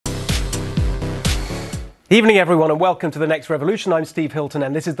Evening, everyone, and welcome to The Next Revolution. I'm Steve Hilton,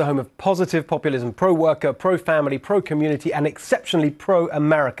 and this is the home of positive populism, pro-worker, pro-family, pro-community, and exceptionally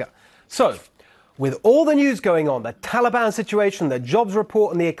pro-America. So, with all the news going on, the Taliban situation, the jobs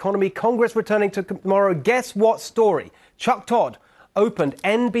report and the economy, Congress returning tomorrow, guess what story Chuck Todd opened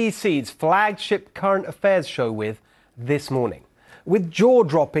NBC's flagship current affairs show with this morning? With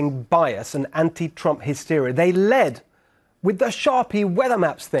jaw-dropping bias and anti-Trump hysteria, they led with the Sharpie weather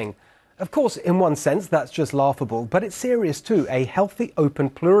maps thing. Of course, in one sense, that's just laughable, but it's serious too. A healthy, open,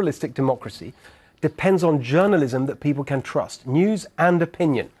 pluralistic democracy depends on journalism that people can trust, news and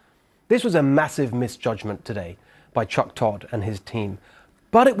opinion. This was a massive misjudgment today by Chuck Todd and his team,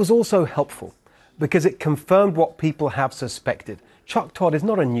 but it was also helpful because it confirmed what people have suspected. Chuck Todd is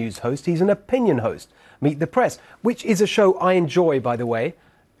not a news host, he's an opinion host. Meet the Press, which is a show I enjoy, by the way,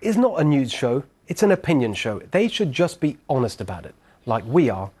 is not a news show, it's an opinion show. They should just be honest about it, like we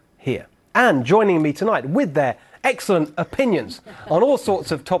are here. And joining me tonight with their excellent opinions on all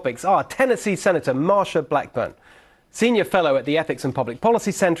sorts of topics are Tennessee Senator Marsha Blackburn, Senior Fellow at the Ethics and Public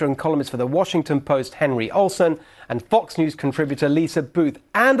Policy Center and columnist for the Washington Post, Henry Olson, and Fox News contributor Lisa Booth.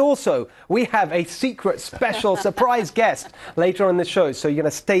 And also, we have a secret special surprise guest later on in the show, so you're going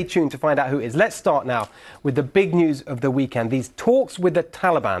to stay tuned to find out who it is. Let's start now with the big news of the weekend, these talks with the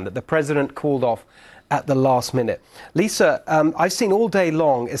Taliban that the president called off at the last minute. Lisa, I've seen all day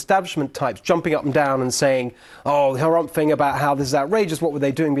long establishment types jumping up and down and saying, oh, harumphing about how this is outrageous, what were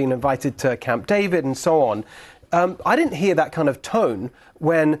they doing being invited to Camp David and so on. I didn't hear that kind of tone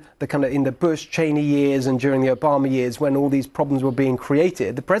when in the Bush, Cheney years and during the Obama years when all these problems were being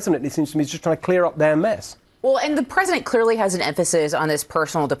created. The president, it seems to me, is just trying to clear up their mess. Well, and the president clearly has an emphasis on this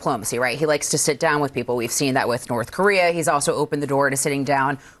personal diplomacy, right? He likes to sit down with people. We've seen that with North Korea. He's also opened the door to sitting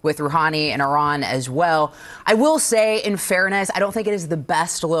down with Rouhani and Iran as well. I will say, in fairness, I don't think it is the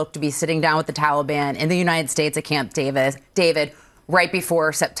best look to be sitting down with the Taliban in the United States at Camp David right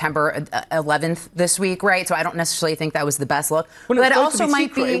before September 11th this week, right? So I don't necessarily think that was the best look. Well, but it also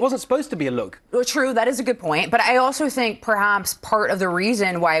might be. It wasn't supposed to be a look. Well, true, that is a good point. But I also think perhaps part of the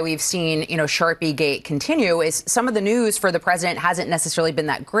reason why we've seen, Sharpie Gate continue is some of the news for the president hasn't necessarily been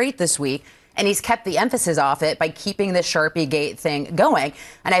that great this week. And he's kept the emphasis off it by keeping the Sharpie Gate thing going.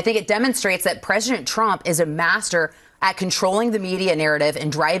 And I think it demonstrates that President Trump is a master at controlling the media narrative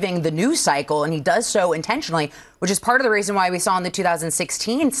and driving the news cycle, and he does so intentionally, which is part of the reason why we saw in the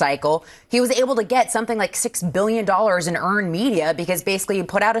 2016 cycle, he was able to get something like $6 billion in earned media because basically he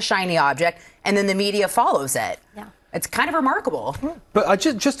put out a shiny object and then the media follows it. Yeah. It's kind of remarkable. But I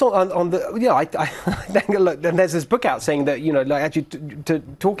just on the, I think, look, and there's this book out saying that, actually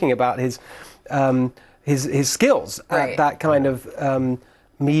talking about his skills at that kind of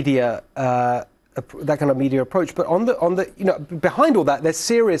media that kind of media approach, but on the behind all that, there's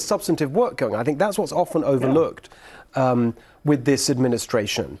serious substantive work going on. I think that's what's often overlooked with this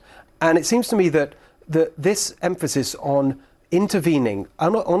administration, and it seems to me that this emphasis on intervening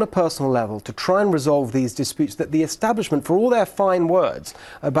on a personal level to try and resolve these disputes, that the establishment, for all their fine words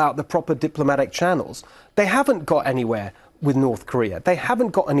about the proper diplomatic channels, they haven't got anywhere with North Korea. They haven't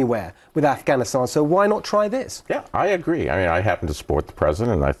got anywhere with Afghanistan, so why not try this? Yeah, I agree. I mean, I happen to support the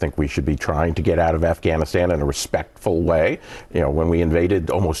president, and I think we should be trying to get out of Afghanistan in a respectful way. When we invaded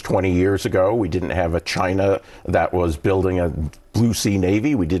almost 20 years ago, we didn't have a China that was building a Blue Sea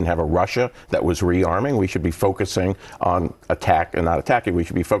Navy. We didn't have a Russia that was rearming. We should be focusing on not attacking. We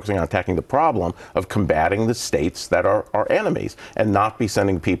should be focusing on attacking the problem of combating the states that are our enemies and not be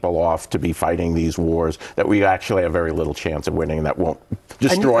sending people off to be fighting these wars that we actually have very little chance of winning, that won't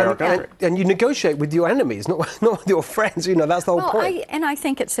destroy our country. And you negotiate with your enemies, not with your friends. That's the whole point. I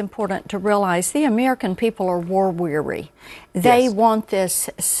think it's important to realize the American people are war weary. They want this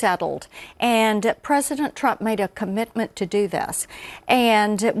settled. And President Trump made a commitment to do this.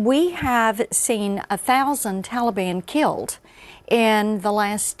 And we have seen 1,000 Taliban killed in the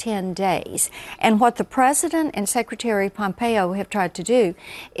last 10 days. And what the President and Secretary Pompeo have tried to do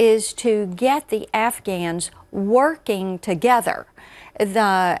is to get the Afghans working together.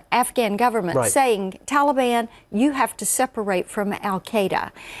 The Afghan government saying, Taliban, you have to separate from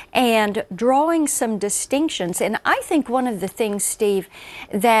al-Qaeda, and drawing some distinctions. And I think one of the things, Steve,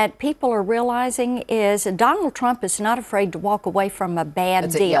 that people are realizing is Donald Trump is not afraid to walk away from a bad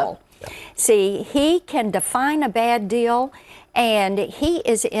deal. See, he can define a bad deal, and he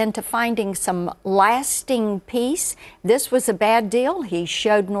is into finding some lasting peace. This was a bad deal. He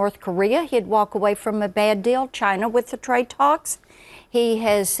showed North Korea he'd walk away from a bad deal. China with the trade talks. He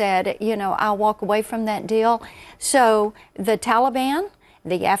has said, I'll walk away from that deal. So the Taliban,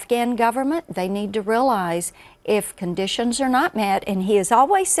 the Afghan government, they need to realize if conditions are not met, and he has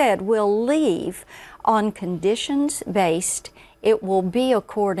always said we'll leave on conditions based. It will be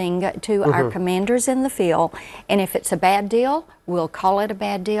according to our commanders in the field, and if it's a bad deal, we'll call it a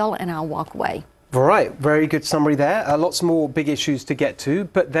bad deal and I'll walk away. All right, very good summary there. Lots more big issues to get to,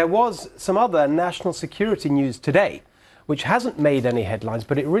 but there was some other national security news today, which hasn't made any headlines,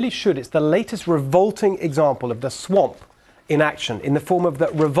 but it really should. It's the latest revolting example of the swamp in action in the form of the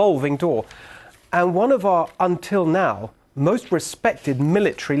revolving door. And one of our, until now, most respected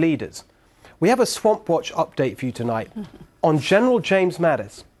military leaders. We have a Swamp Watch update for you tonight on General James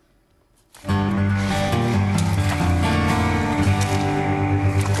Mattis.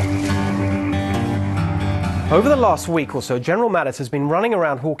 Over the last week or so, General Mattis has been running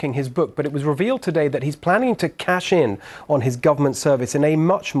around hawking his book, but it was revealed today that he's planning to cash in on his government service in a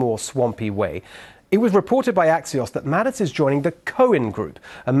much more swampy way. It was reported by Axios that Mattis is joining the Cohen Group,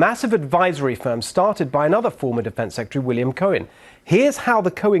 a massive advisory firm started by another former Defense Secretary, William Cohen. Here's how the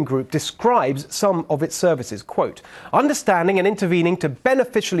Cohen Group describes some of its services. Quote, understanding and intervening to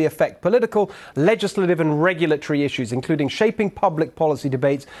beneficially affect political, legislative and regulatory issues, including shaping public policy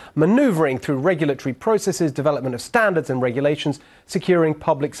debates, maneuvering through regulatory processes, development of standards and regulations, securing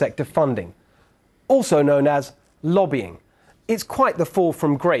public sector funding. Also known as lobbying. It's quite the fall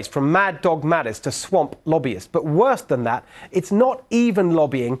from grace, from Mad Dog Mattis to swamp lobbyist. But worse than that, it's not even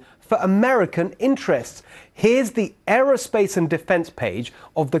lobbying for American interests. Here's the aerospace and defense page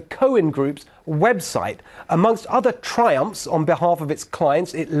of the Cohen Group's website. Amongst other triumphs on behalf of its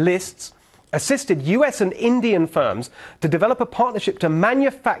clients, it lists assisted US and Indian firms to develop a partnership to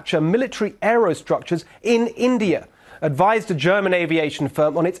manufacture military aerostructures in India, advised a German aviation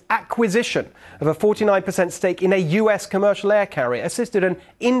firm on its acquisition of a 49% stake in a US commercial air carrier, assisted an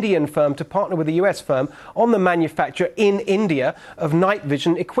Indian firm to partner with a US firm on the manufacture in India of night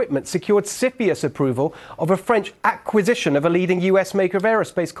vision equipment, secured CFIUS approval of a French acquisition of a leading US maker of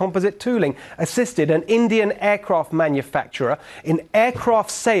aerospace composite tooling, assisted an Indian aircraft manufacturer in aircraft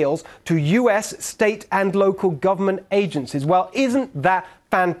sales to US, state and local government agencies. Well, isn't that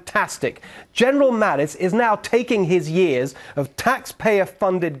fantastic? General Mattis is now taking his years of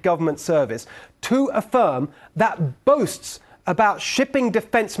taxpayer-funded government service to a firm that boasts about shipping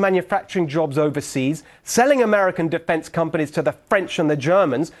defense manufacturing jobs overseas, selling American defense companies to the French and the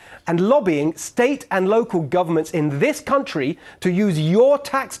Germans, and lobbying state and local governments in this country to use your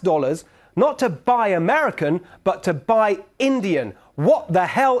tax dollars not to buy American, but to buy Indian. What the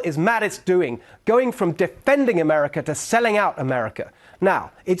hell is Mattis doing, going from defending America to selling out America?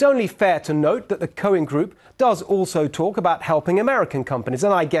 Now, it's only fair to note that the Cohen Group does also talk about helping American companies,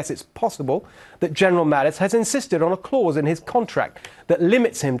 and I guess it's possible that General Mattis has insisted on a clause in his contract that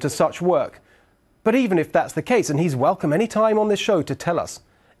limits him to such work. But even if that's the case, and he's welcome any time on this show to tell us,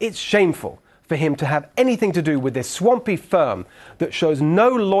 it's shameful for him to have anything to do with this swampy firm that shows no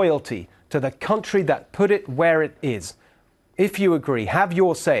loyalty to the country that put it where it is. If you agree, have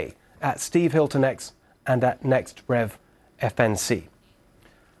your say at Steve Hilton X and at NextRevFNC.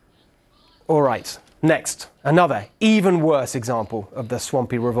 All right, next, another even worse example of the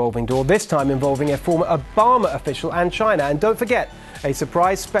swampy revolving door, this time involving a former Obama official and China. And don't forget, a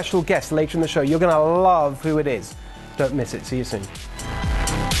surprise special guest later in the show. You're going to love who it is. Don't miss it. See you soon.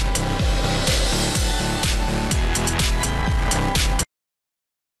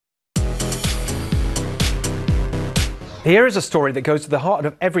 Here is a story that goes to the heart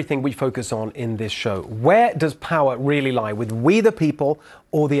of everything we focus on in this show. Where does power really lie? With we the people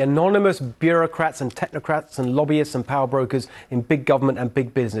or the anonymous bureaucrats and technocrats and lobbyists and power brokers in big government and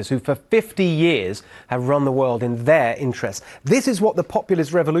big business who for 50 years have run the world in their interests? This is what the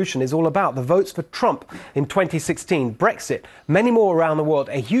populist revolution is all about. The votes for Trump in 2016, Brexit, many more around the world.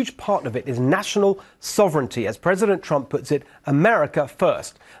 A huge part of it is national sovereignty. As President Trump puts it, America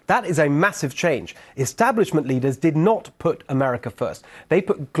first. That is a massive change. Establishment leaders did not put America first. They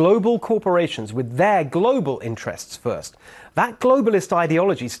put global corporations with their global interests first. That globalist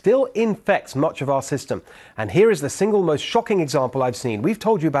ideology still infects much of our system. And here is the single most shocking example I've seen. We've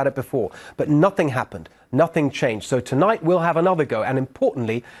told you about it before, but nothing happened. Nothing changed. So tonight we'll have another go, and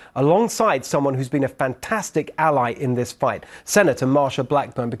importantly, alongside someone who's been a fantastic ally in this fight, Senator Marsha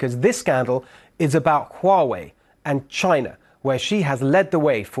Blackburn, because this scandal is about Huawei and China, where she has led the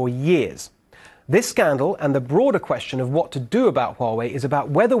way for years. This scandal and the broader question of what to do about Huawei is about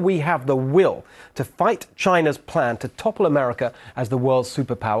whether we have the will to fight China's plan to topple America as the world's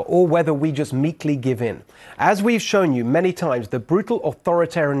superpower, or whether we just meekly give in. As we've shown you many times, the brutal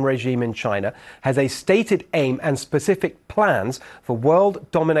authoritarian regime in China has a stated aim and specific plans for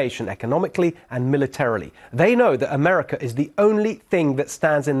world domination economically and militarily. They know that America is the only thing that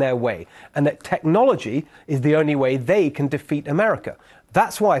stands in their way, and that technology is the only way they can defeat America.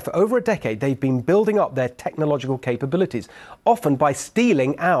 That's why for over a decade they've been building up their technological capabilities, often by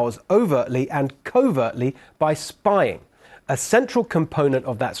stealing ours overtly and covertly by spying. A central component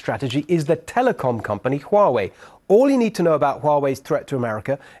of that strategy is the telecom company Huawei. All you need to know about Huawei's threat to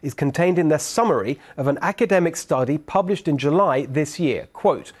America is contained in the summary of an academic study published in July this year.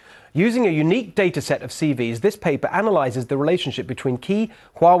 Quote, using a unique data set of CVs, this paper analyzes the relationship between key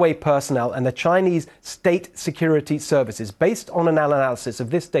Huawei personnel and the Chinese state security services. Based on an analysis of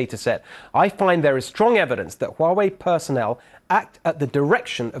this data set, I find there is strong evidence that Huawei personnel act at the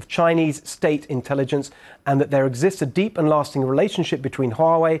direction of Chinese state intelligence and that there exists a deep and lasting relationship between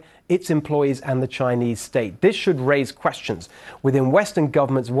Huawei, its employees and the Chinese state. This should raise questions within Western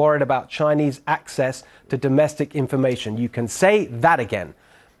governments worried about Chinese access to domestic information. You can say that again.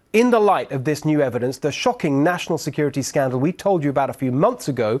 In the light of this new evidence, the shocking national security scandal we told you about a few months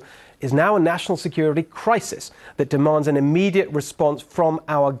ago is now a national security crisis that demands an immediate response from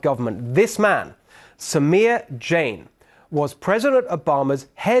our government. This man, Samir Jain, was President Obama's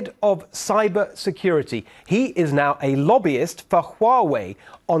head of cyber security. He is now a lobbyist for Huawei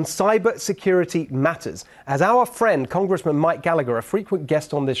on cyber security matters. As our friend Congressman Mike Gallagher, a frequent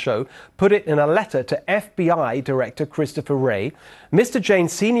guest on this show, put it in a letter to FBI Director Christopher Wray, Mr.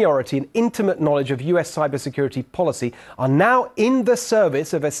 Jain's seniority and intimate knowledge of U.S. cybersecurity policy are now in the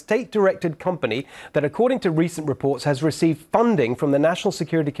service of a state-directed company that, according to recent reports, has received funding from the National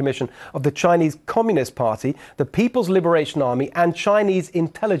Security Commission of the Chinese Communist Party, the People's Liberation Army, and Chinese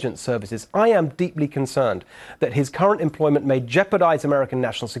intelligence services. I am deeply concerned that his current employment may jeopardize American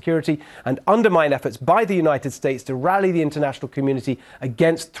national security and undermine efforts by the United States to rally the international community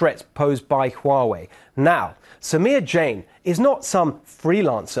against threats posed by Huawei. Now, Samir Jain is not some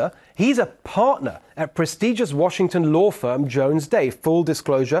freelancer. He's a partner at prestigious Washington law firm Jones Day. Full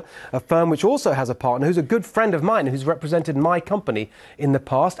disclosure, a firm which also has a partner who's a good friend of mine who's represented my company in the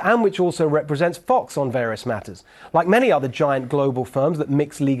past and which also represents Fox on various matters. Like many other giant global firms that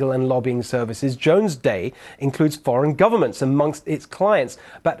mix legal and lobbying services, Jones Day includes foreign governments amongst its clients.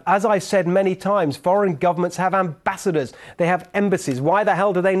 But as I've said many times, foreign governments have ambassadors. They have embassies. Why the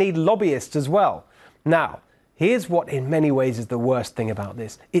hell do they need lobbyists as well? Now, here's what in many ways is the worst thing about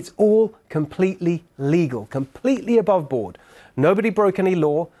this. It's all completely legal, completely above board. Nobody broke any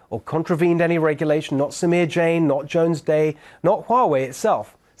law or contravened any regulation, not Samir Jain, not Jones Day, not Huawei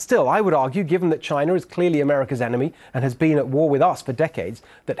itself. Still, I would argue, given that China is clearly America's enemy and has been at war with us for decades,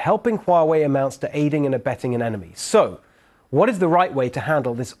 that helping Huawei amounts to aiding and abetting an enemy. So, what is the right way to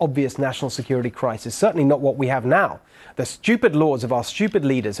handle this obvious national security crisis? Certainly not what we have now. The stupid laws of our stupid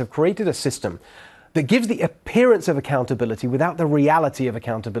leaders have created a system that gives the appearance of accountability without the reality of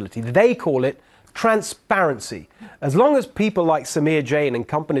accountability. They call it transparency. As long as people like Samir Jain and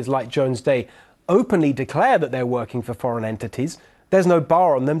companies like Jones Day openly declare that they're working for foreign entities, there's no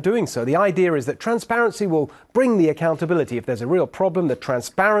bar on them doing so. The idea is that transparency will bring the accountability. If there's a real problem, the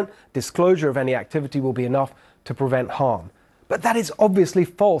transparent disclosure of any activity will be enough to prevent harm. But that is obviously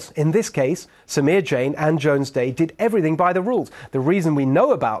false. In this case, Samir Jain and Jones Day did everything by the rules. The reason we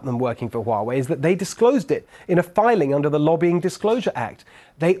know about them working for Huawei is that they disclosed it in a filing under the Lobbying Disclosure Act.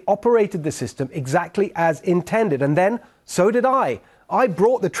 They operated the system exactly as intended. And then, so did I. I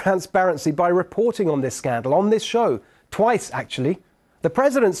brought the transparency by reporting on this scandal, on this show. Twice, actually. The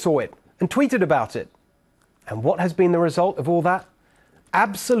president saw it and tweeted about it. And what has been the result of all that?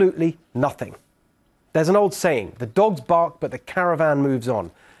 Absolutely nothing. There's an old saying, the dogs bark, but the caravan moves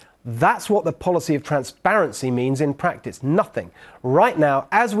on. That's what the policy of transparency means in practice. Nothing. Right now,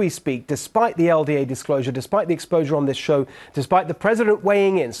 as we speak, despite the LDA disclosure, despite the exposure on this show, despite the president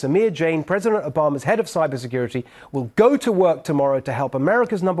weighing in, Samir Jain, President Obama's head of cybersecurity, will go to work tomorrow to help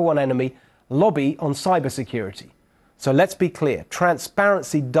America's #1 enemy lobby on cybersecurity. So let's be clear.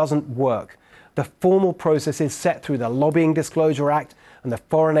 Transparency doesn't work. The formal process is set through the Lobbying Disclosure Act and the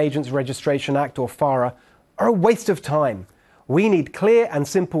Foreign Agents Registration Act, or FARA, are a waste of time. We need clear and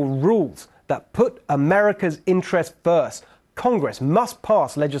simple rules that put America's interests first. Congress must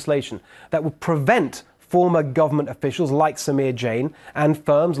pass legislation that will prevent former government officials like Samir Jain and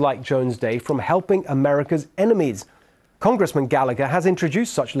firms like Jones Day from helping America's enemies. Congressman Gallagher has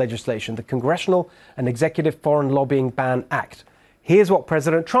introduced such legislation, the Congressional and Executive Foreign Lobbying Ban Act. Here's what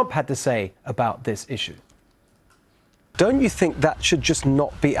President Trump had to say about this issue. Don't you think that should just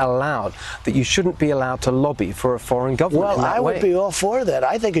not be allowed, that you shouldn't be allowed to lobby for a foreign government in that way? Well, I would be all for that.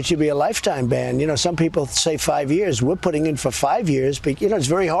 I think it should be a lifetime ban. You know, some people say 5 years. We're putting in for 5 years. But, you know, it's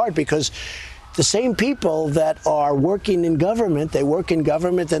very hard because the same people that are working in government, they work in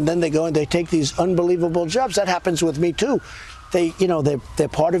government and then they go and they take these unbelievable jobs. That happens with me, too. They're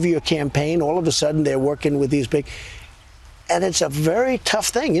part of your campaign. All of a sudden, they're working with these big... And it's a very tough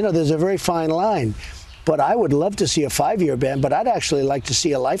thing. You know, there's a very fine line. But I would love to see a 5-year ban, but I'd actually like to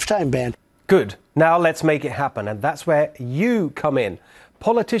see a lifetime ban. Good. Now let's make it happen. And that's where you come in.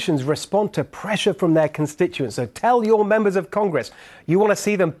 Politicians respond to pressure from their constituents. So tell your members of Congress you want to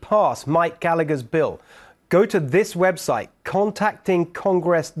see them pass Mike Gallagher's bill. Go to this website,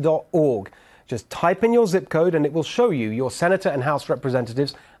 contactingcongress.org. Just type in your zip code and it will show you your senator and House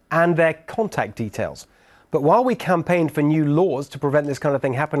representatives and their contact details. But while we campaign for new laws to prevent this kind of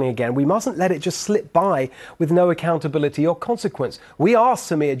thing happening again, we mustn't let it just slip by with no accountability or consequence. We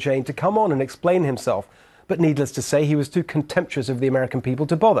asked Samir Jain to come on and explain himself, but needless to say, he was too contemptuous of the American people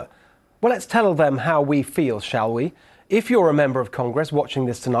to bother. Well, let's tell them how we feel, shall we? If you're a member of Congress watching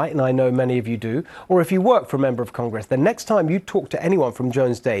this tonight, and I know many of you do, or if you work for a member of Congress, then next time you talk to anyone from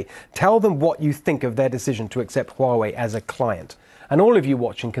Jones Day, tell them what you think of their decision to accept Huawei as a client. And all of you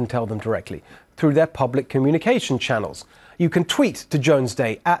watching can tell them directly through their public communication channels. You can tweet to Jones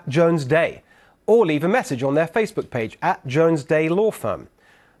Day @JonesDay, or leave a message on their Facebook page @JonesDay Law Firm.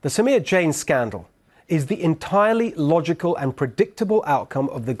 The Samir Jain scandal is the entirely logical and predictable outcome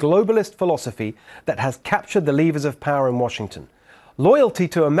of the globalist philosophy that has captured the levers of power in Washington. Loyalty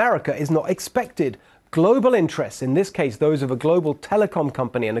to America is not expected. Global interests, in this case those of a global telecom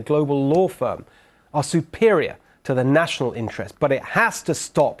company and a global law firm, are superior to the national interest. But it has to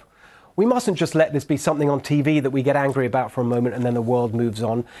stop. We mustn't just let this be something on TV that we get angry about for a moment and then the world moves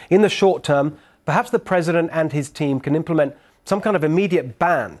on. In the short term, perhaps the president and his team can implement some kind of immediate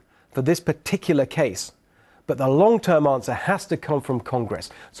ban for this particular case. But the long-term answer has to come from Congress.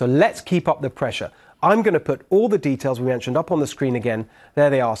 So let's keep up the pressure. I'm going to put all the details we mentioned up on the screen again. There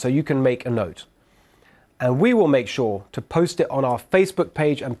they are, so you can make a note. And we will make sure to post it on our Facebook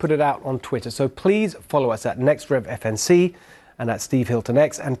page and put it out on Twitter. So please follow us at NextRevFNC and at Steve Hilton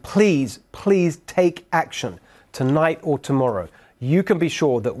X. And please, please take action tonight or tomorrow. You can be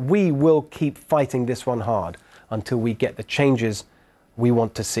sure that we will keep fighting this one hard until we get the changes we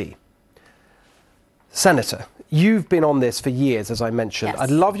want to see. Senator, you've been on this for years, as I mentioned. Yes.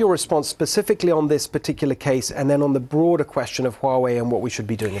 I'd love your response specifically on this particular case and then on the broader question of Huawei and what we should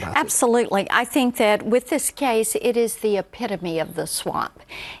be doing about it. Absolutely. I think that with this case, it is the epitome of the swamp.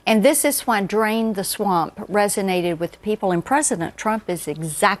 And this is why Drain the Swamp resonated with the people. And President Trump is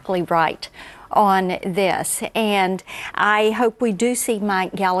exactly right on this. And I hope we do see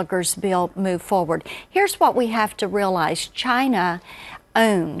Mike Gallagher's bill move forward. Here's what we have to realize. China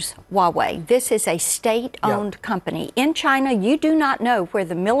owns Huawei. This is a state-owned company. In China, you do not know where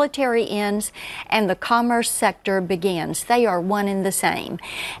the military ends and the commerce sector begins. They are one and the same.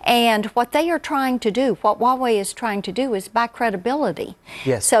 And what they are trying to do, what Huawei is trying to do, is buy credibility.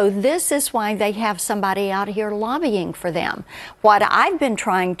 Yes. So this is why they have somebody out here lobbying for them. What I've been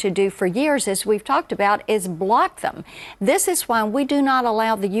trying to do for years, as we've talked about, is block them. This is why we do not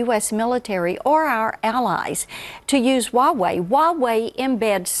allow the U.S. military or our allies to use Huawei. Huawei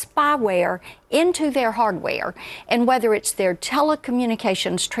embed spyware into their hardware, and whether it's their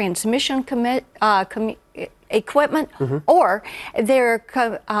telecommunications transmission equipment or their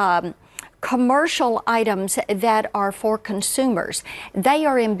commercial items that are for consumers, they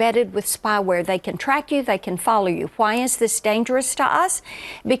are embedded with spyware. They can track you, they can follow you. Why is this dangerous to us?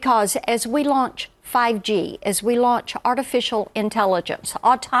 Because as we launch 5G, as we launch artificial intelligence,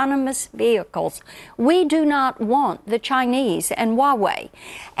 autonomous vehicles, we do not want the Chinese and Huawei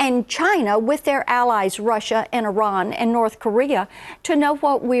and China with their allies, Russia and Iran and North Korea, to know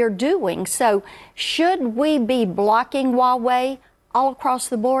what we're doing. So should we be blocking Huawei all across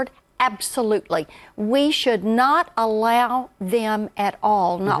the board? Absolutely. We should not allow them at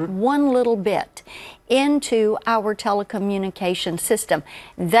all, not one little bit, into our telecommunication system.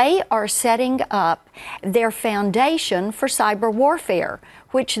 They are setting up their foundation for cyber warfare,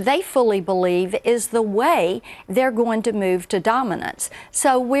 which they fully believe is the way they're going to move to dominance.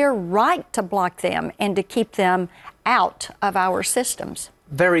 So we're right to block them and to keep them out of our systems.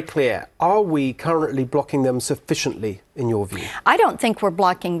 Very clear. Are we currently blocking them sufficiently, in your view? I don't think we're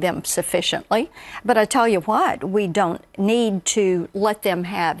blocking them sufficiently, but I tell you what, we don't need to let them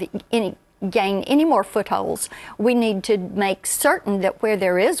have gain any more footholds. We need to make certain that where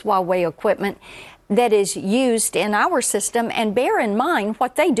there is Huawei equipment that is used in our system, and bear in mind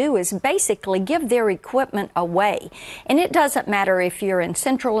what they do is basically give their equipment away. And it doesn't matter if you're in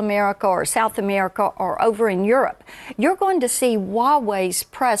Central America or South America or over in Europe, you're going to see Huawei's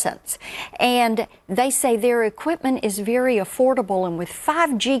presence. And they say their equipment is very affordable, and with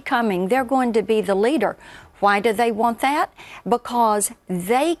 5G coming, they're going to be the leader. Why do they want that? Because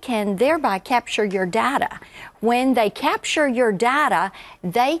they can thereby capture your data. When they capture your data,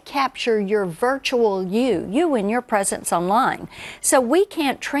 they capture your virtual you and your presence online. So we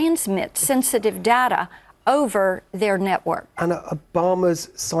can't transmit sensitive data over their network. And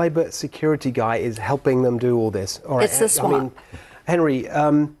Obama's cyber security guy is helping them do all this. All right. It's the swamp. I mean, Henry,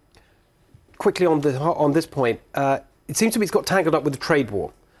 quickly on this point, it seems to me it's got tangled up with the trade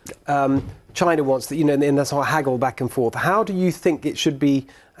war. China wants that, and that's our haggle back and forth. How do you think it should be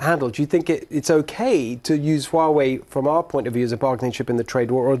handled? Do you think it's okay to use Huawei from our point of view as a bargaining chip in the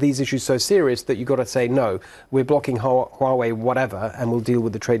trade war, or are these issues so serious that you've got to say, no, we're blocking Huawei, whatever, and we'll deal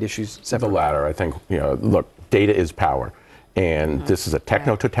with the trade issues separately? The latter, I think, look, data is power. And this is a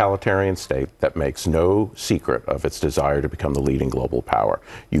techno-totalitarian state that makes no secret of its desire to become the leading global power.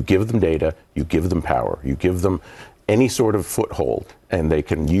 You give them data, you give them power, you give them any sort of foothold, and they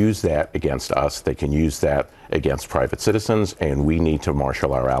can use that against us. They can use that against private citizens, and we need to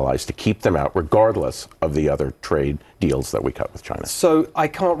marshal our allies to keep them out, regardless of the other trade deals that we cut with China. So I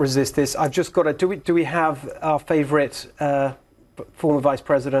can't resist this. I've just got to. Do we have our favourite former vice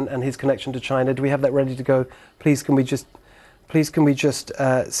president and his connection to China? Do we have that ready to go? Please, can we just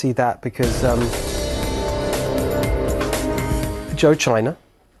see that, because Joe China,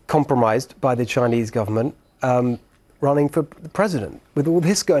 compromised by the Chinese government. Running for president with all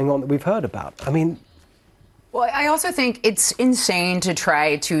this going on that we've heard about. I mean, well, I also think it's insane to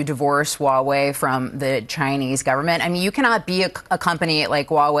try to divorce Huawei from the Chinese government. I mean, you cannot be a company like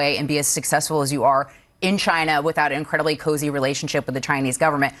Huawei and be as successful as you are in China without an incredibly cozy relationship with the Chinese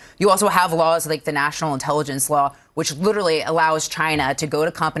government. You also have laws like the National Intelligence Law, which literally allows China to go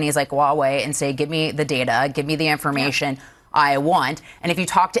to companies like Huawei and say, give me the data, give me the information I want. And if you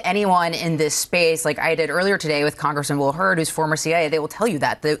talk to anyone in this space, like I did earlier today with Congressman Will Hurd, who's former CIA, they will tell you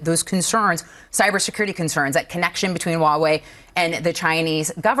that those concerns, cybersecurity concerns, that connection between Huawei and the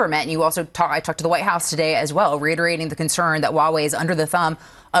Chinese government. And you also I talked to the White House today as well, reiterating the concern that Huawei is under the thumb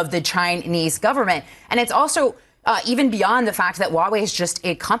of the Chinese government. And it's also even beyond the fact that Huawei is just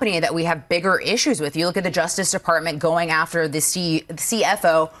a company that we have bigger issues with. You look at the Justice Department going after the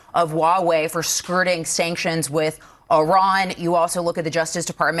CFO of Huawei for skirting sanctions with Iran. You also look at the Justice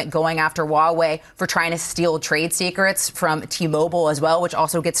Department going after Huawei for trying to steal trade secrets from T-Mobile as well, which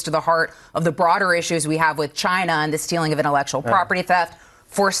also gets to the heart of the broader issues we have with China and the stealing of intellectual property theft,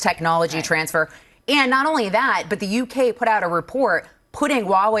 forced technology transfer. And not only that, but the UK put out a report putting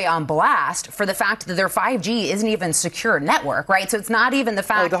Huawei on blast for the fact that their 5G isn't even secure network, right? So it's not even the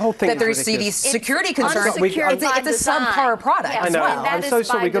fact that there's these security concerns. It's a subpar product as well. I'm so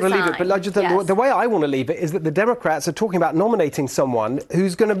sorry, we've got to leave it. But the way I want to leave it is that the Democrats are talking about nominating someone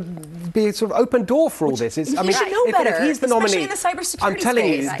who's going to be a sort of open door for all this. He should know better, if he's the nominee, in the cybersecurity I'm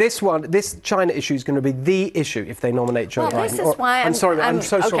telling space. you, this China issue is going to be the issue if they nominate Joe Biden. This is why I'm sorry, I'm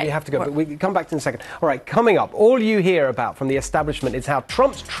so sorry we have to go, but we can come back to it in a second. All right, coming up, all you hear about from the establishment is how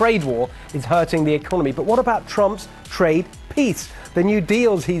Trump's trade war is hurting the economy. But what about Trump's trade peace? The new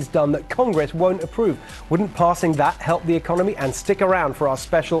deals he's done that Congress won't approve. Wouldn't passing that help the economy? And stick around for our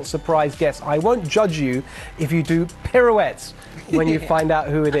special surprise guest. I won't judge you if you do pirouettes when you find out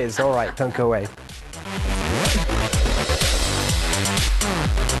who it is. All right, don't go away.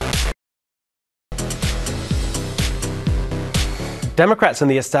 Democrats and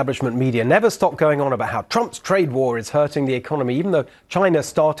the establishment media never stop going on about how Trump's trade war is hurting the economy, even though China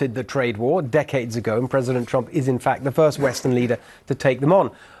started the trade war decades ago, and President Trump is, in fact, the first Western leader to take them on.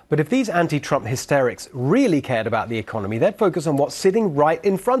 But if these anti-Trump hysterics really cared about the economy, they'd focus on what's sitting right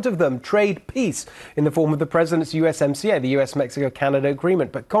in front of them, trade peace, in the form of the president's USMCA, the US-Mexico-Canada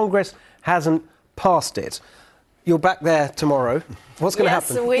agreement. But Congress hasn't passed it. You're back there tomorrow. What's going to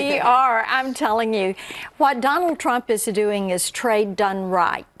happen? Yes, we are. I'm telling you. What Donald Trump is doing is trade done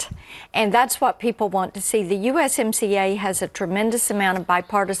right. And that's what people want to see. The USMCA has a tremendous amount of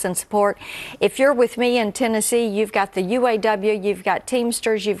bipartisan support. If you're with me in Tennessee, you've got the UAW, you've got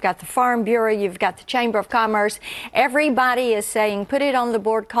Teamsters, you've got the Farm Bureau, you've got the Chamber of Commerce. Everybody is saying, put it on the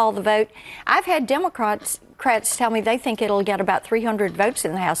board, call the vote. I've had Democrats tell me they think it'll get about 300 votes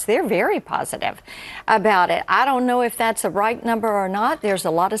in the House. They're very positive about it. I don't know if that's a right number or not. There's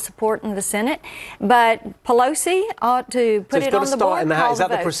a lot of support in the Senate, but Pelosi ought to put it on the board. Is that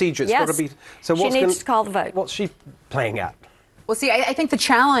the procedure? It's yes. got to be. So she needs to call the vote. What's she playing at? Well, see, I think the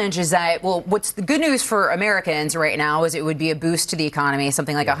challenge is that, what's the good news for Americans right now is it would be a boost to the economy,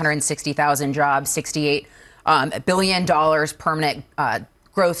 something like 160,000 jobs, $68 billion permanent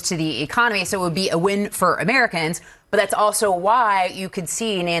growth to the economy. So it would be a win for Americans. But that's also why you could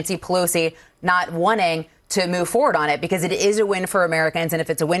see Nancy Pelosi not wanting to move forward on it because it is a win for Americans. And if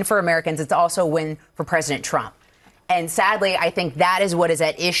it's a win for Americans, it's also a win for President Trump. And sadly, I think that is what is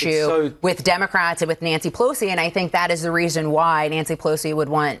at issue with Democrats and with Nancy Pelosi. And I think that is the reason why Nancy Pelosi would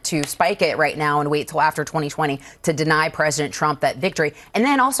want to spike it right now and wait till after 2020 to deny President Trump that victory. And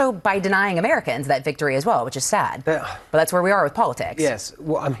then also by denying Americans that victory as well, which is sad. But that's where we are with politics. Yes.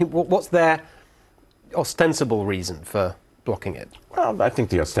 Well, I mean, what's their ostensible reason for blocking it? Well, I think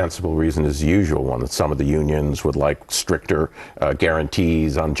the ostensible reason is the usual one, that some of the unions would like stricter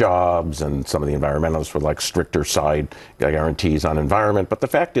guarantees on jobs, and some of the environmentalists would like stricter side guarantees on environment. But the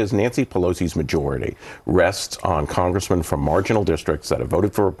fact is, Nancy Pelosi's majority rests on congressmen from marginal districts that have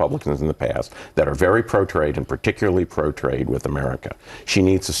voted for Republicans in the past that are very pro-trade and particularly pro-trade with America. She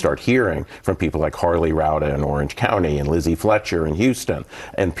needs to start hearing from people like Harley Rauda in Orange County and Lizzie Fletcher in Houston,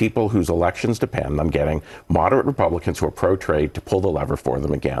 and people whose elections depend on getting moderate Republicans who are pro-trade to pull the lever for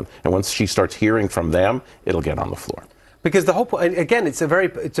them again. And once she starts hearing from them, it'll get on the floor. Because the whole point, again, it's a very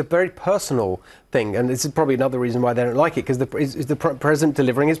personal thing, and this is probably another reason why they don't like it, because the president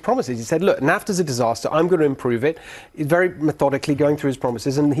delivering his promises. He said, look, NAFTA's a disaster, I'm going to improve it. He's very methodically going through his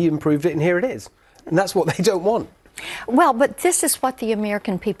promises, and he improved it, and here it is. And that's what they don't want. Well, but this is what the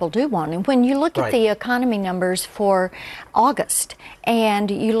American people do want. And when you look at the economy numbers for August and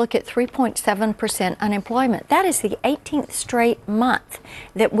you look at 3.7% unemployment, that is the 18th straight month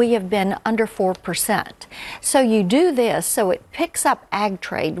that we have been under 4%. So you do this, so it picks up ag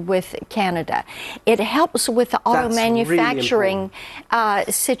trade with Canada. It helps with the auto manufacturing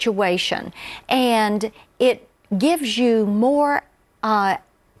situation. And it gives you more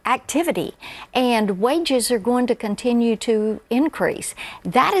activity, and wages are going to continue to increase.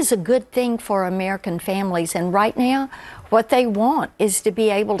 That is a good thing for American families, and right now what they want is to be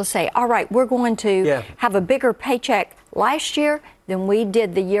able to say, all right, we're going to have a bigger paycheck last year than we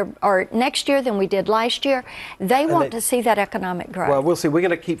did the year, or next year than we did last year. They want to see that economic growth. Well, we'll see. We're going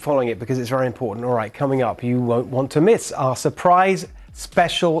to keep following it because it's very important. All right, coming up, you won't want to miss our surprise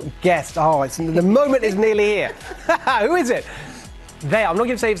special guest. Oh, the moment is nearly here. Who is it? There, I'm not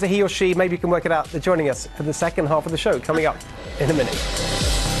going to say if it's a he or she. Maybe you can work it out. They're joining us for the second half of the show, coming up in a minute.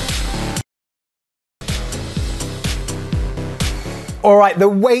 All right, the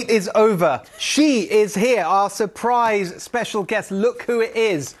wait is over. She is here, our surprise special guest. Look who it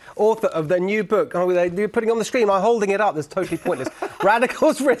is. Author of the new book. Oh, they're putting it on the screen. I'm holding it up. That's totally pointless.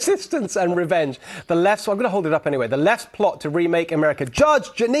 Radicals, Resistance and Revenge. The left's, I'm going to hold it up anyway. The left's plot to remake America. Judge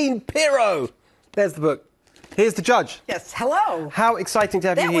Jeanine Pirro. There's the book. Here's the judge. Yes, hello. How exciting to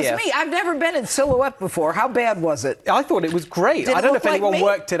have you here. That was me. I've never been in silhouette before. How bad was it? I thought it was great. I don't know if anyone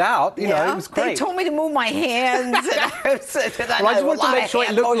worked it out. You know, it was great. They told me to move my hands. And I just wanted to make sure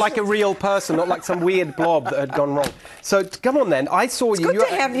it looked like a real person, not like some weird blob that had gone wrong. So come on then. I saw you. It's good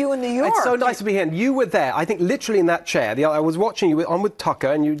to have you in New York. It's so nice to be here. And you were there, I think, literally in that chair. I was watching you on with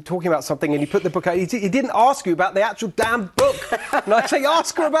Tucker, and you were talking about something, and you put the book out. He didn't ask you about the actual damn book. And I say,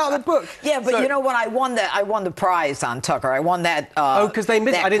 ask her about the book. Yeah, but you know what? I won the prize on Tucker. I won that. Because they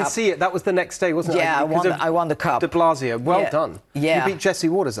missed. I didn't see it. That was the next day, wasn't it? Yeah, I won the cup. De Blasio. Well done. Yeah. You beat Jesse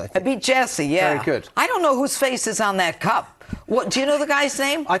Waters, I think. I beat Jesse. Yeah. Very good. I don't know whose face is on that cup. What do you know the guy's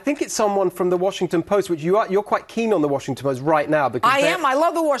name? I think it's someone from the Washington Post, which you're quite keen on the Washington Post right now because I am. I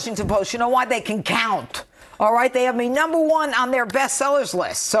love the Washington Post. You know why? They can count. All right, they have me #1 on their bestsellers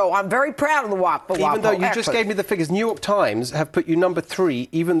list, so I'm very proud of the WAPO. Even though you just gave me the figures, New York Times have put you #3,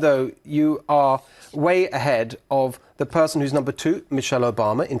 even though you are way ahead of the person who's #2, Michelle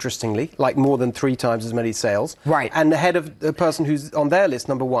Obama, interestingly, like more than 3 times as many sales. Right. And ahead of the person who's on their list,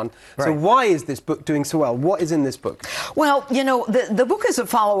 #1. Right. So why is this book doing so well? What is in this book? Well, you know, the book is a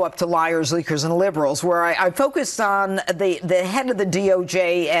follow-up to Liars, Leakers, and Liberals, where I focused on the head of the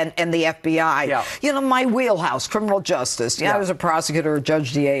DOJ and the FBI. Yeah. You know, my wheelhouse, criminal justice. I was a prosecutor, a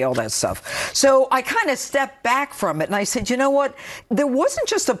judge, DA, all that stuff. So I kind of stepped back from it, and I said, you know what? There wasn't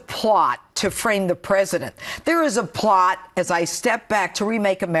just a plot to frame the president. There is a plot, as I step back, to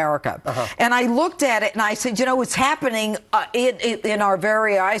remake America. And I looked at it and I said, you know, it's happening in our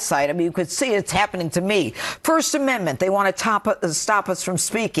very eyesight. I mean, you could see it's happening to me. First Amendment, they want to stop us from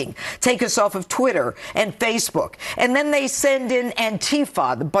speaking, take us off of Twitter and Facebook. And then they send in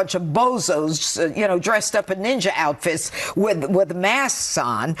Antifa, the bunch of bozos, you know, dressed up in ninja outfits with masks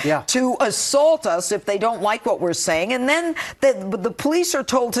on, to assault us if they don't like what we're saying. And then the police are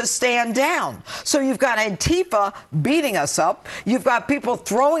told to stand down. down. So you've got Antifa beating us up. You've got people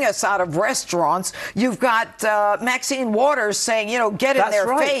throwing us out of restaurants. You've got Maxine Waters saying, get in their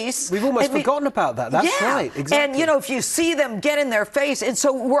face. We've almost forgotten about that. That's right. Exactly. And, if you see them, get in their face. And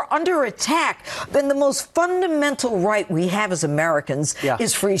so we're under attack. Then the most fundamental right we have as Americans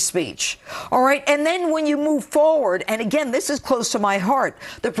is free speech. All right. And then when you move forward, and again, this is close to my heart,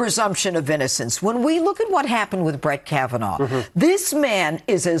 the presumption of innocence. When we look at what happened with Brett Kavanaugh, this man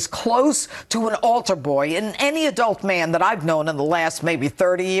is as close to an altar boy in any adult man that I've known in the last maybe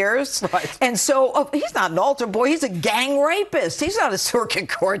 30 years. Right. And so he's not an altar boy. He's a gang rapist. He's not a circuit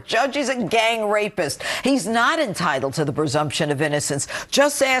court judge. He's a gang rapist. He's not entitled to the presumption of innocence.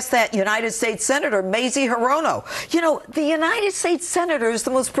 Just ask that United States Senator Mazie Hirono. The United States Senator is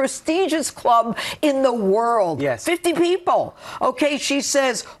the most prestigious club in the world. Yes. 50 people. Okay, she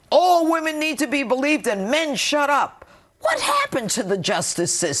says, all women need to be believed and men shut up. What happened to the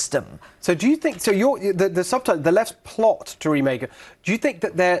justice system? So do you think, the subtitle, the left's plot to remake it, do you think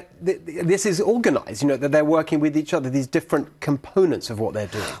that this is organised, that they're working with each other, these different components of what they're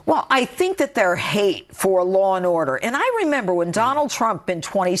doing? Well, I think that their hate for law and order, and I remember when Donald Trump in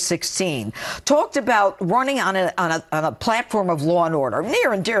 2016 talked about running on a platform of law and order,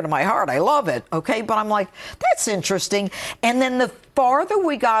 near and dear to my heart, I love it, okay, but I'm like, that's interesting. And then the further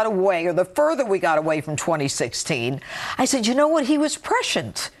we got away from 2016, I said, you know what, he was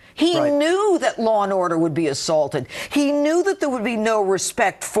prescient. He knew that law and order would be assaulted. He knew that there would be no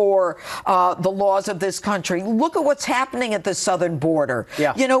respect for the laws of this country. Look at what's happening at the southern border,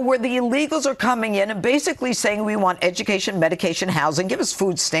 where the illegals are coming in and basically saying we want education, medication, housing, give us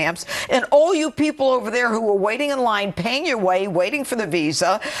food stamps. And all you people over there who are waiting in line, paying your way, waiting for the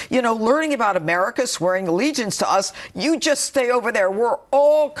visa, learning about America, swearing allegiance to us, you just stay over there. We're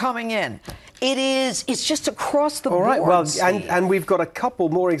all coming in. It's just across the board. All right, well, and we've got a couple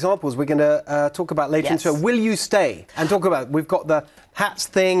more examples we're going to talk about later in the show. Will you stay? And talk about, we've got the hats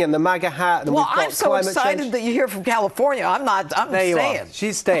thing and the MAGA hat. And well, we've got I'm so excited that you're here from California. I'm there staying. You are.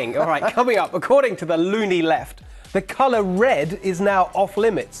 She's staying. All right, coming up, according to the loony left, the colour red is now off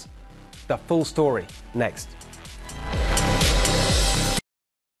limits. The full story next.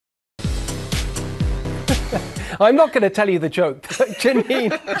 I'm not going to tell you the joke.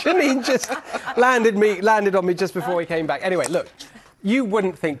 Janine just landed on me just before we came back. Anyway, look, you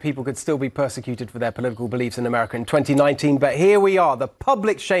wouldn't think people could still be persecuted for their political beliefs in America in 2019, but here we are. The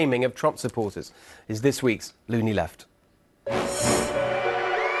public shaming of Trump supporters is this week's Loony Left.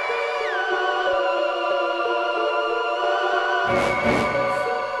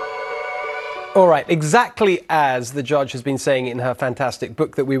 All right, exactly as the judge has been saying in her fantastic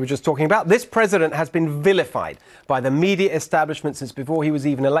book that we were just talking about, this president has been vilified by the media establishment since before he was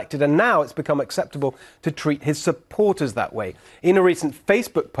even elected, and now it's become acceptable to treat his supporters that way. In a recent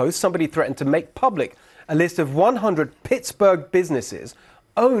Facebook post, somebody threatened to make public a list of 100 Pittsburgh businesses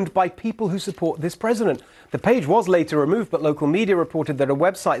owned by people who support this president. The page was later removed, but local media reported that a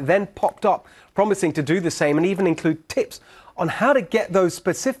website then popped up promising to do the same and even include tips on how to get those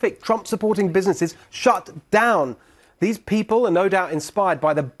specific Trump-supporting businesses shut down. These people are no doubt inspired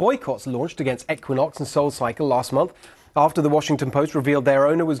by the boycotts launched against Equinox and SoulCycle last month after the Washington Post revealed their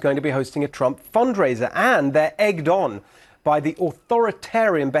owner was going to be hosting a Trump fundraiser, and they're egged on by the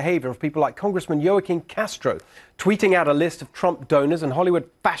authoritarian behavior of people like Congressman Joaquin Castro, tweeting out a list of Trump donors, and Hollywood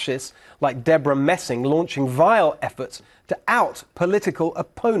fascists like Deborah Messing launching vile efforts to out political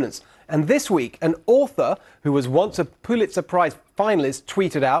opponents. And this week, an author who was once a Pulitzer Prize finalist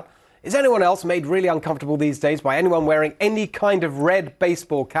tweeted out, "Is anyone else made really uncomfortable these days by anyone wearing any kind of red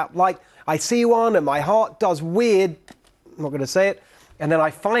baseball cap? Like, I see one and my heart does weird," I'm not going to say it, "and then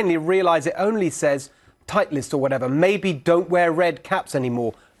I finally realize it only says Titleist or whatever. Maybe don't wear red caps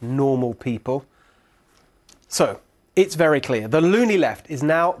anymore, normal people." So, it's very clear. The loony left is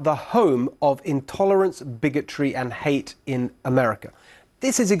now the home of intolerance, bigotry and hate in America.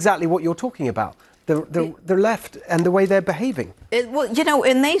 This is exactly what you're talking about. The left and the way they're behaving. Well,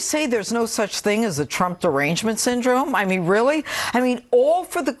 and they say there's no such thing as a Trump derangement syndrome. I mean, really? I mean, all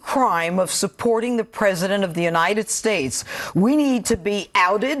for the crime of supporting the president of the United States. We need to be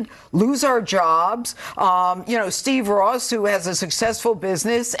outed, lose our jobs. Steve Ross, who has a successful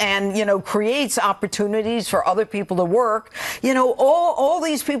business and, creates opportunities for other people to work. All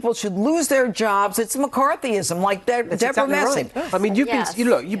these people should lose their jobs. It's McCarthyism, like Deborah Messing. Right. I mean, you've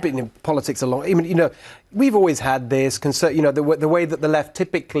been in politics a long. I mean, we've always had this concern. The way that the left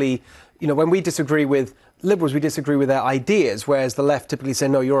typically, when we disagree with Liberals, we disagree with their ideas, whereas the left typically say,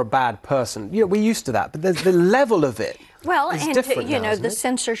 no, you're a bad person. You know, we're used to that, but there's the level of it. Well, is and different you now, know, isn't the it?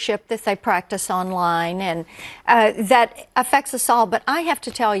 censorship that they practice online, and that affects us all. But I have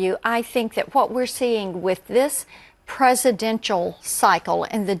to tell you, I think that what we're seeing with this presidential cycle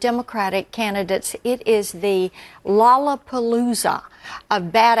and the Democratic candidates, it is the Lollapalooza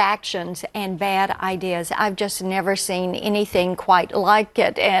of bad actions and bad ideas. I've just never seen anything quite like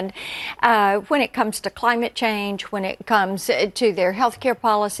it. And when it comes to climate change, when it comes to their healthcare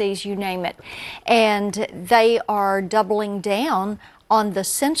policies, you name it. And they are doubling down on the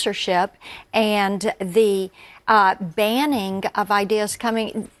censorship and the banning of ideas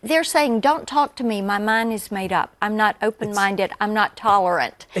coming. They're saying, don't talk to me. My mind is made up. I'm not open-minded. I'm not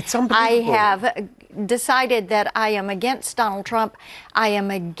tolerant. It's unbelievable. I have decided that I am against Donald Trump. I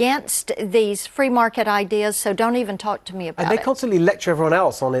am against these free market ideas, so don't even talk to me about it. And they constantly lecture everyone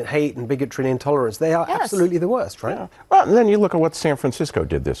else on hate and bigotry and intolerance. They are absolutely the worst, right? Yeah. Well, and then you look at what San Francisco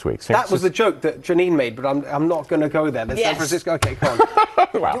did this week. That was the joke that Janine made, but I'm not going to go there. There's San Francisco. Okay, come on.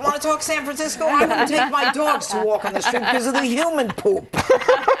 Wow. You want to talk San Francisco? I wouldn't take my dogs to walk on the street because of the human poop.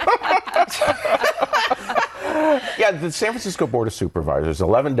 Yeah, the San Francisco Board of Supervisors,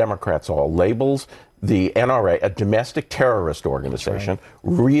 11 Democrats all, labels the NRA a domestic terrorist organization.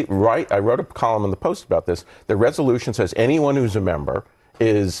 I wrote a column in the Post about this. The resolution says anyone who's a member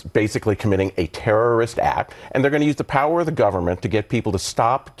is basically committing a terrorist act, and they're going to use the power of the government to get people to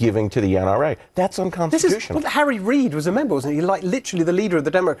stop giving to the NRA. That's unconstitutional. Harry Reid was a member, wasn't he? Like literally the leader of the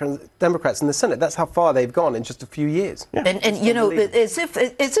Democrats in the Senate. That's how far they've gone in just a few years. Yeah. And you know, as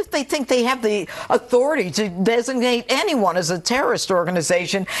if they think they have the authority to designate anyone as a terrorist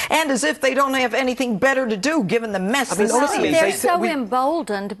organization, and as if they don't have anything better to do, given the mess. I mean, honestly, they're so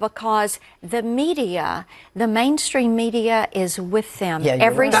emboldened because the media, the mainstream media, is with them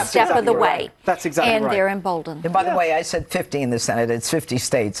every step of the way. That's exactly right. And they're emboldened. And by the way, I said 50 in the Senate. It's 50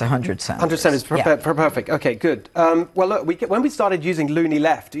 states, 100 senators. 100 senators, perfect. Okay, good. Well, look, when we started using loony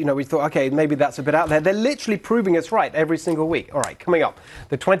left, you know, we thought, okay, maybe that's a bit out there. They're literally proving us right every single week. All right, coming up,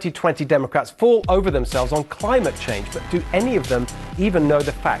 the 2020 Democrats fall over themselves on climate change, but do any of them even know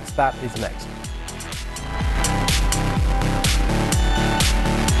the facts? That is next.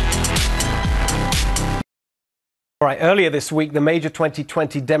 All right, earlier this week, the major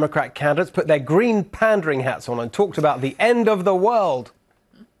 2020 Democrat candidates put their green pandering hats on and talked about the end of the world.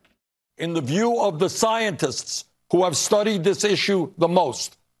 In the view of the scientists who have studied this issue the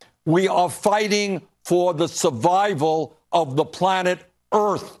most, we are fighting for the survival of the planet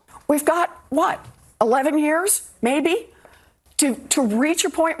Earth. We've got, what, 11 years, maybe, to reach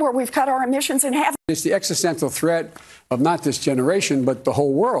a point where we've cut our emissions in half. It's the existential threat of not this generation, but the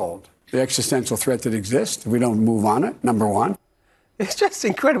whole world. The existential threat that exists. We don't move on it, number one. It's just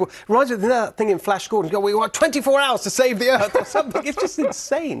incredible. Reminds me of that thing in Flash Gordon. We want 24 hours to save the Earth or something. It's just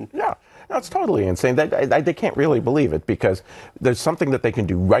insane. Yeah, no, it's totally insane. They can't really believe it because there's something that they can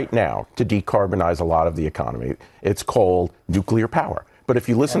do right now to decarbonize a lot of the economy. It's called nuclear power. But if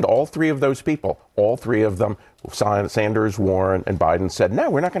you listen to all three of those people, all three of them, Sanders, Warren, and Biden said, no,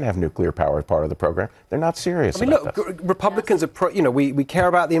 we're not going to have nuclear power as part of the program. They're not serious about this. Republicans are, we care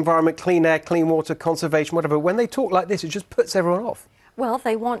about the environment, clean air, clean water, conservation, whatever. When they talk like this, it just puts everyone off. Well,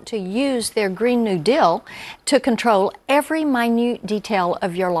 they want to use their Green New Deal to control every minute detail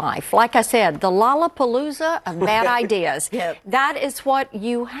of your life. Like I said, the Lollapalooza of bad ideas. Yep. That is what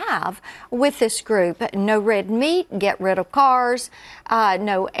you have with this group. No red meat, get rid of cars,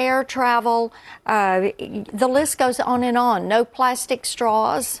 no air travel. The list goes on and on. No plastic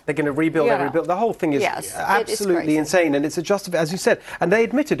straws. They're going to rebuild The whole thing is absolutely insane. And it's a as you said, and they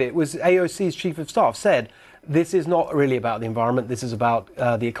admitted it, was AOC's chief of staff said, this is not really about the environment. This is about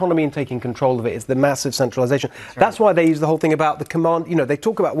the economy and taking control of it. It's the massive centralization. That's why they use the whole thing about the command. You know, they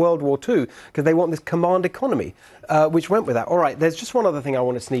talk about World War II because they want this command economy, which went with that. All right, there's just one other thing I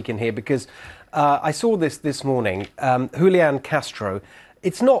want to sneak in here because I saw this morning. Julian Castro,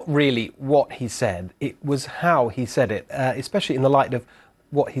 it's not really what he said. It was how he said it, especially in the light of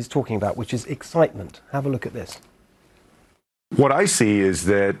what he's talking about, which is excitement. Have a look at this. What I see is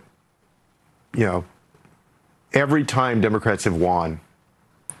that, you know, every time Democrats have won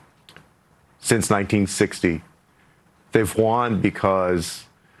since 1960, they've won because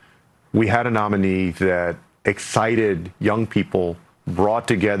we had a nominee that excited young people, brought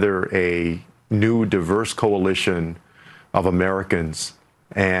together a new, diverse coalition of Americans,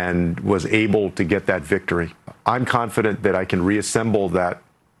 and was able to get that victory. I'm confident that I can reassemble that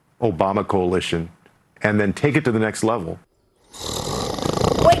Obama coalition and then take it to the next level.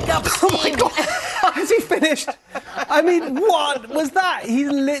 Wake up, Steve. Oh, my God. Has he finished? I mean, what was that? He's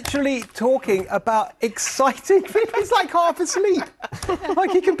literally talking about exciting things. He's like half asleep.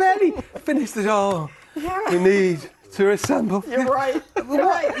 Like he can barely finish the, we need to assemble. You're right. You're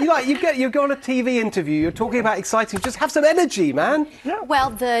right. You go on a TV interview, you're talking about exciting, just have some energy, man. Yeah. Well,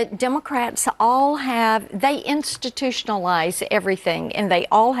 the Democrats all they institutionalize everything, and they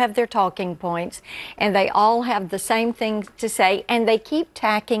all have their talking points, and they all have the same thing to say, and they keep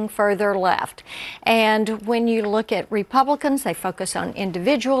tacking further left. And when you look at Republicans, they focus on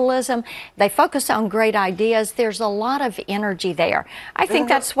individualism, they focus on great ideas. There's a lot of energy there. I think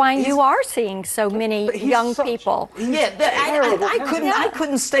that's why you are seeing so many young people. Yeah, I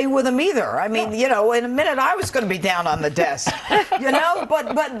couldn't stay with him either. I mean, you know, in a minute I was going to be down on the desk, you know. But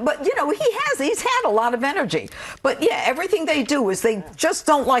you know, he's had a lot of energy. But yeah, everything they do is they just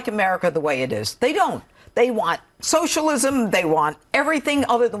don't like America the way it is. They don't. They want socialism. They want everything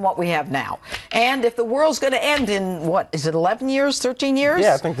other than what we have now. And if the world's going to end in, what, is it 11 years, 13 years?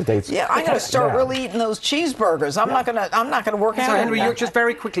 Yeah, I think the date's... Yeah, I'm going to start really eating those cheeseburgers. I'm not going to work out. So, Henry, you're just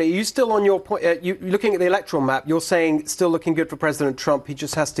very quickly, are you still on your point? You looking at the electoral map, you're saying still looking good for President Trump. He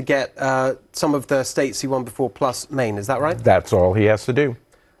just has to get some of the states he won before plus Maine. Is that right? That's all he has to do.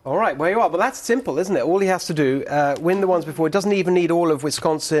 All right, well, you are. Well, that's simple, isn't it? All he has to do, win the ones before. It doesn't even need all of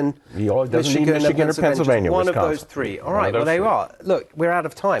Wisconsin, Michigan or Pennsylvania. One of those three. All right, well, there you are. Look, we're out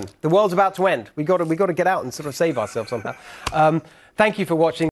of time. The world's about to end. We got to get out and sort of save ourselves somehow. Thank you for watching.